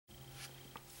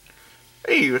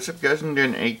Hey, what's up guys? I'm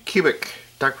doing a Cubic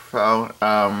deck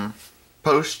profile,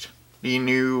 post the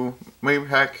new movie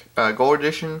pack, gold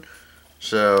edition.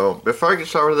 So, before I get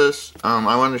started with this,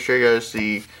 I wanted to show you guys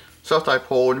the stuff I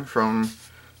pulled from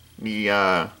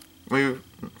the,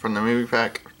 movie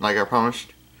pack, like I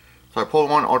promised. So I pulled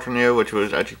one alternate, which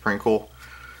was actually pretty cool.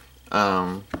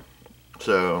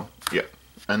 So, yeah.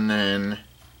 And then,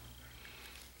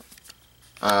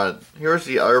 here's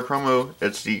the other promo.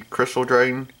 It's the Crystal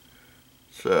Dragon.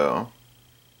 So,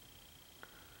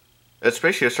 it's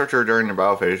basically a searcher during the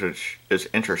battle phase, which is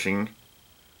interesting.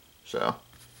 So,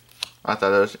 I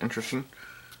thought that was interesting.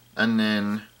 And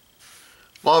then,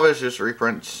 a lot of it is just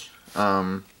reprints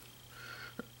from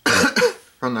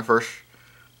the first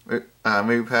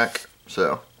movie pack.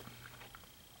 So,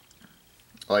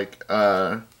 like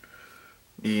the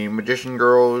Magician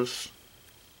Girls.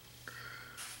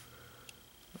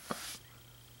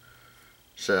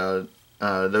 So,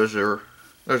 those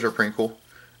are pretty cool.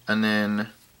 And then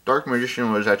Dark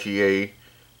Magician was actually a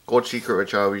gold secret,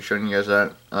 which I'll be showing you guys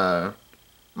that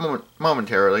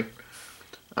momentarily.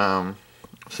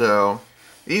 So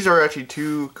these are actually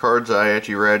two cards I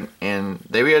actually read, and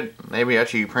they be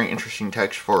actually pretty interesting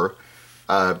text for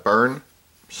burn.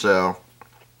 So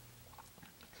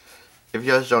if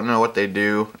you guys don't know what they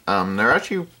do, they're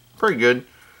actually pretty good.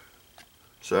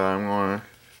 So I'm gonna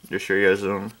just show you guys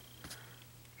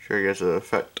the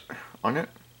effect on it.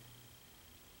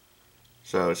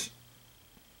 So it's,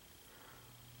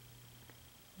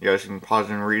 you guys can pause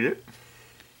and read it.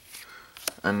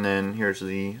 And then here's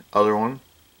the other one.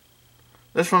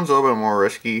 This one's a little bit more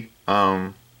risky,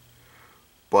 but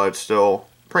still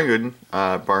pretty good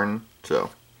burn.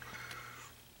 So,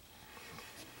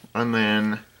 and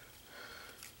then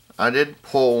I did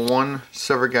pull one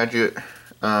silver gadget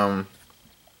out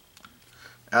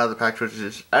of the pack, which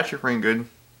is actually pretty good.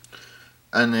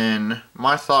 And then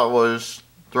my thought was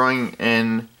throwing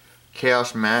in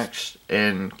Chaos Max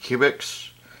and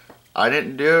Cubics. I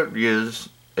didn't do it because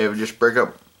it would just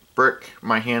brick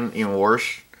my hand even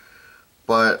worse.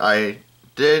 But I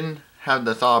did have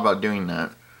the thought about doing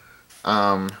that.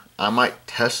 I might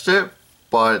test it,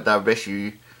 but that would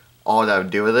basically all that I would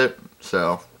do with it.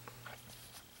 So,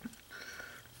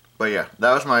 but yeah,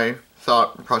 that was my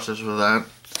thought process with that.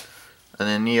 And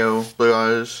then Neo Blue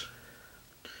Eyes.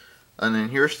 And then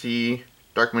here's the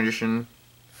Dark Magician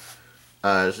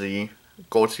as the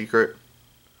gold secret,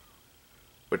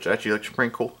 which actually looks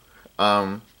pretty cool.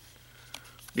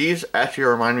 These actually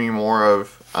remind me more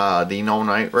of the Null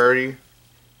Knight rarity,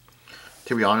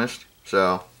 to be honest.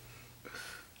 So,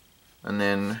 and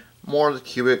then more of the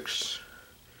Cubics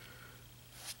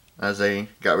as they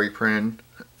got reprinted.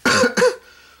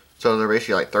 So they're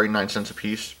basically like 39 cents a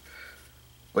piece,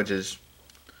 which is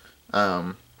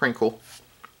pretty cool.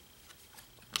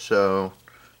 So,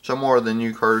 some more of the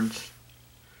new cards,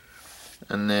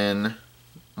 and then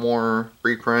more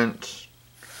reprints.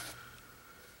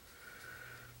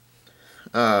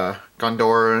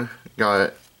 Gondora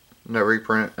got no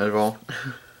reprint as well.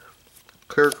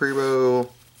 Clear Kribo,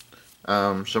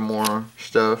 some more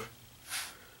stuff.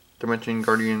 Dimension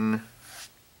Guardian,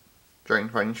 Dragon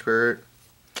Fighting Spirit,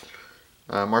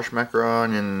 Marsh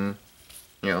Macaron, and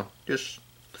just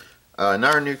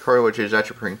another new card, which is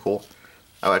actually pretty cool.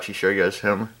 I'll actually show you guys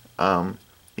him.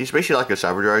 He's basically like a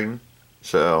Cyber Dragon,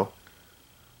 so,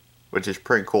 which is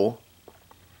pretty cool.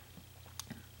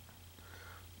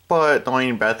 But the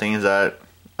only bad thing is that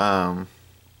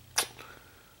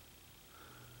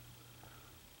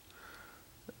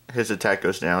his attack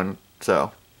goes down.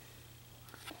 So,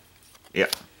 yeah.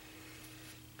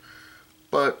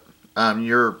 But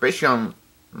you're basically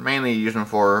mainly using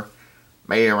for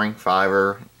Mega Rank 5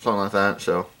 or something like that.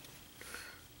 So,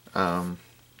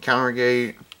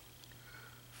 Countergate,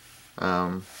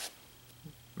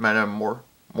 Metamorph,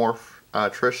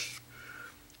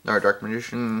 our Dark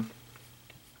Magician.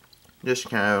 Just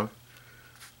kind of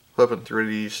flipping through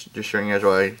these, just showing you guys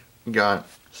what I got.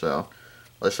 So,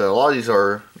 like I said, a lot of these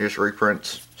are just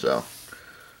reprints. So,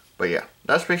 but yeah,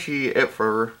 that's basically it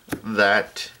for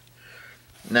that.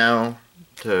 Now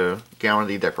to get on with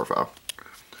the deck profile.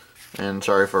 And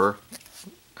sorry for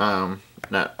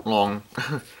that long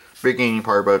beginning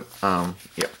part, but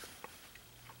yeah.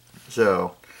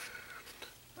 So,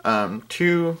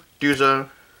 to Duza,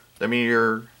 the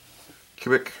Meteor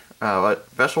Cubic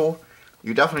Vessel,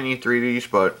 you definitely need 3 of these,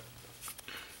 but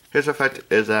his effect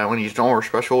is that when he's normal or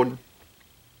special, you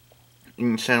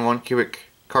can send 1 Cubic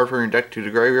card from your deck to the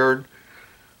graveyard,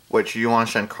 which you want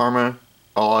to send Karma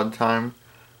a lot of the time.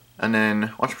 And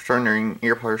then once per turn during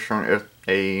your player's turn, if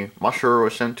a monster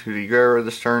was sent to the graveyard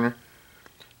this turn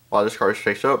while this card is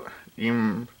face up,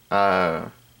 you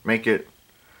make it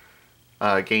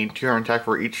gain 200 attack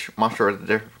for each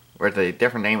monster with a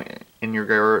different name in your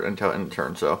graveyard until end of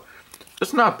turn. So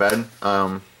it's not bad.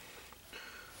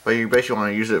 But you basically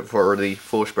want to use it for the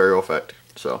foolish burial effect.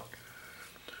 So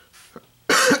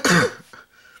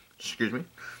excuse me.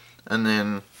 And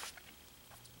then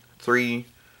 3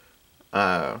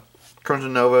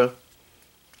 Crimson Nova.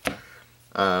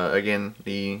 Again,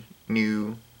 the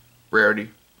new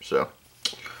rarity. So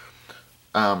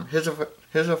his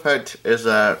effect is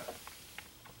that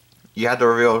you have to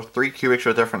reveal 3 cubics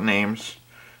with different names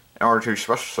in order to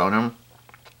special summon him.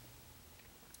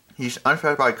 He's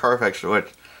unaffected by card effects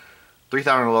with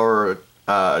 3,000 lower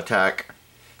attack,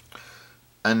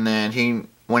 and then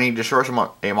when he destroys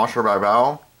a monster by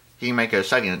battle, he can make a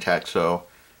second attack. So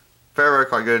very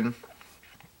quite good.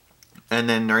 And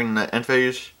then during the end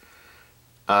phase,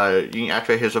 you can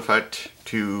activate his effect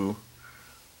to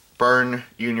burn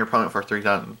you and your opponent for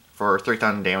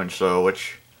 3,000 damage. So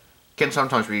which can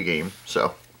sometimes be a game.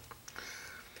 So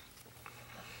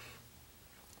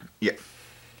yeah.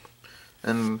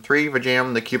 And 3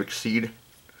 Vajam, the Cubic Seed.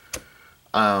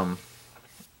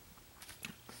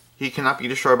 He cannot be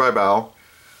destroyed by battle.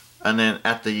 And then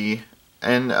at the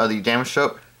end of the damage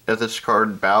step, if this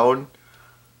card bowed,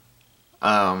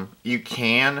 you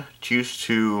can choose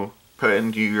to put it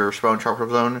into your spell and trap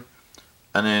zone,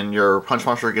 and then your punch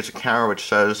monster gets a counter which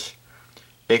says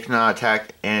it cannot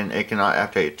attack and it cannot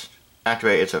activate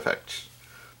its effects.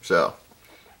 So,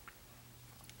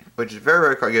 which is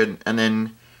very quite good. And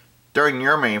then during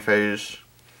your main phase,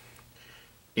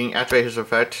 you can activate his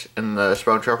effect in the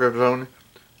spell and trap zone,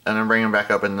 and then bring him back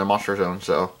up in the monster zone.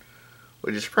 So,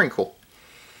 which is pretty cool.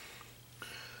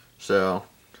 So,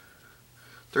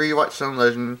 3 White Stone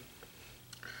Legend,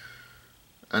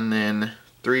 and then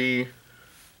 3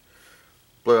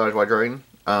 Blue Eyes White Dragon.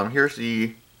 Here's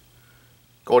the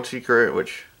Gold Secret,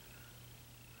 which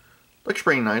looks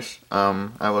pretty nice.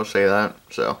 I will say that.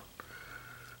 So,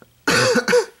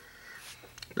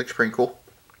 looks pretty cool.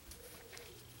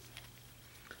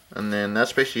 And then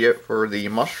that's basically it for the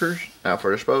monsters. Now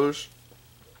for dispose.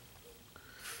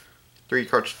 3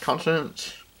 cards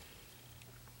consonants.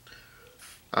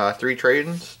 3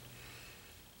 trades.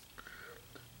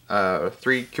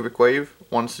 3 Cubic Wave.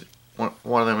 One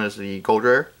of them is the gold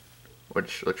rare,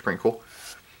 which looks pretty cool.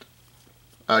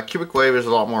 Cubic Wave is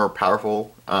a lot more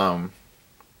powerful than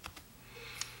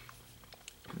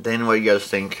what you guys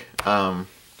think.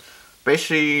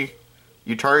 Basically,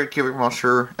 you target a Cubic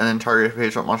monster and then target a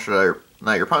face-up monster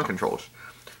that your opponent controls.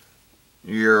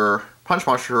 Your punch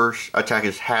monster's attack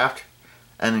is halved,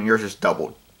 and then yours is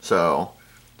doubled. So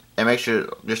it makes it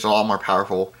just a lot more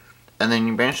powerful. And then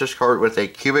you banish this card with a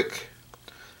Cubic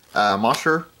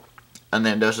monster, and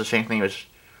then it does the same thing as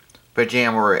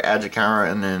Vajam, where it adds a counter,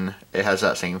 and then it has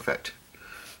that same effect.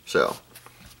 So,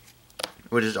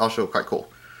 which is also quite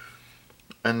cool.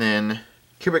 And then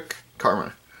Cubic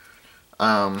Karma.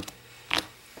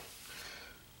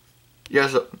 You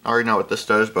guys already know what this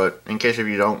does, but in case if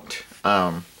you don't,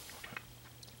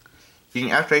 you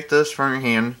can activate this from your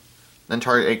hand, then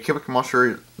target a Cubic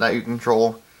monster that you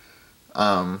control,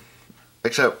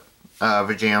 except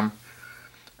Vajam,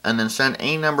 and then send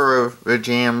any number of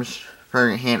Vajams from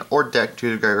your hand or deck to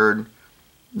the graveyard.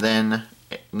 Then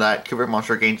that Cubic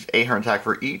monster gains 800 attack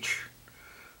for each,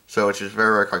 so which is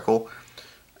very quite cool.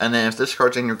 And then if this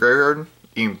card's in your graveyard,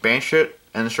 you can banish it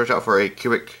and search out for a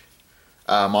Cubic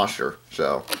monster,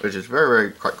 so which is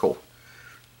very quite cool.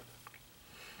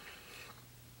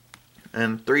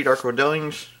 And 3 Dark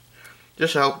Delings,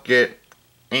 just to help get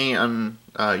any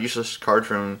useless card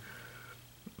from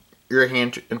your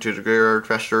hand into the graveyard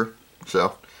faster.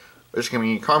 So it's going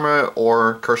to be Karma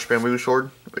or Cursed Bamboo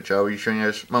Sword, which I will be showing you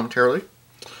guys momentarily.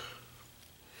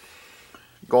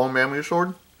 Golden Bamboo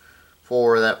Sword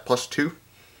for that +2.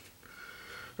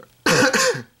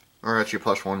 Or actually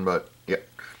 +1, but yeah.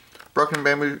 Broken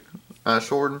Bamboo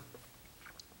Sword,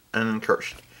 and then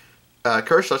Cursed.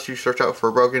 Cursed lets you search out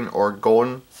for broken or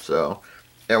golden, so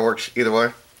it works either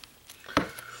way.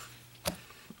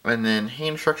 And then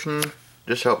Hand Instruction,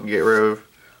 just help get rid of,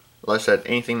 like I said,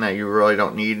 anything that you really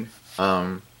don't need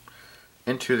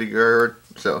into the graveyard.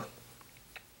 So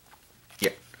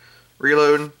yeah.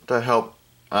 Reload to help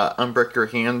unbrick your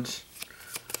hands.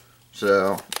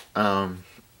 So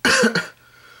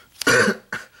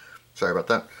sorry about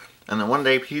that. And then 1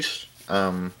 day piece,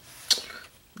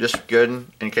 just good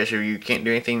in case if you can't do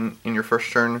anything in your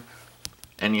first turn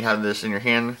and you have this in your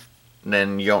hand,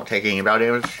 then you don't take any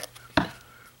battle damage.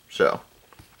 So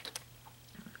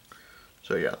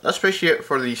yeah, that's basically it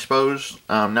for the dispose.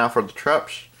 Now for the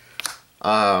traps,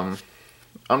 I'm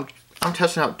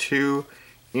testing out 2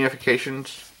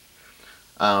 unifications,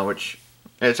 which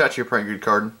it's actually a pretty good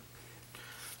card.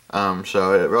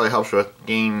 So it really helps with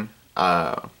getting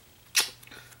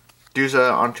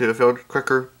Duza onto the field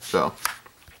quicker. So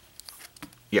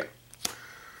yeah.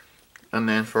 And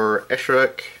then for extra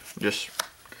deck, just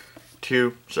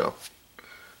 2. So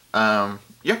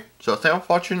yeah. So thanks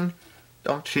for watching.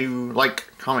 Don't to like,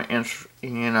 comment, and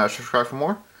subscribe for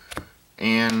more.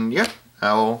 And yeah,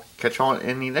 I'll catch you all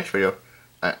in the next video.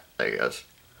 Alright, there you guys.